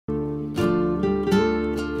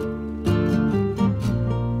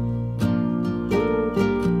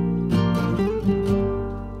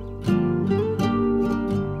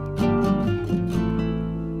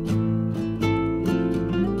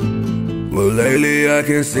lately I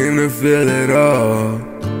can't seem to feel it all.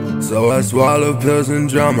 So I swallow pills and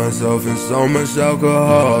drown myself in so much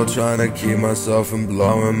alcohol, trying to keep myself from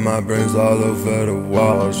blowing my brains all over the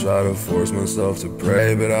walls. Try to force myself to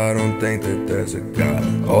pray, but I don't think that there's a God.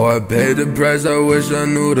 Oh, I paid the price, I wish I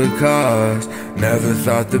knew the cost. Never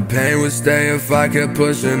thought the pain would stay if I kept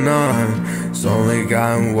pushing on. It's only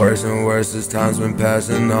gotten worse and worse as time's been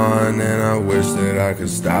passing on, and I wish that I could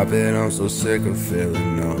stop it, I'm so sick of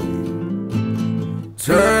feeling numb.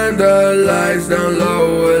 Turn the lights down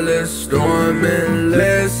low while it's storming,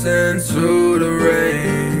 listen to the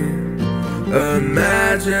rain.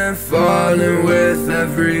 Imagine falling with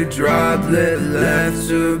every droplet left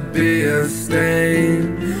to be a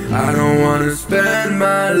stain. I don't wanna spend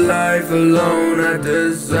my life alone, I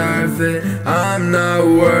deserve it, I'm not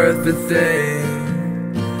worth a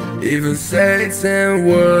thing. Even Satan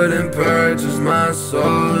wouldn't purchase my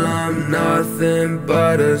soul, I'm nothing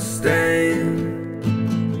but a stain.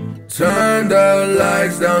 Turn the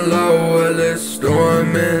lights down low while it's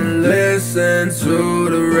storming, listen to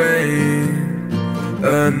the rain.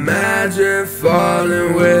 Imagine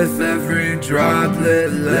falling with every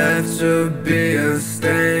droplet left to be a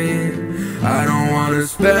stain. I don't wanna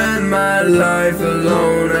spend my life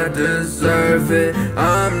alone, I deserve it,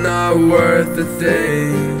 I'm not worth a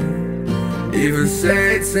thing. Even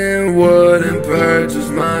Satan wouldn't purchase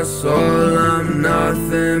my soul, I'm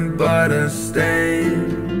nothing but a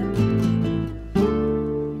stain.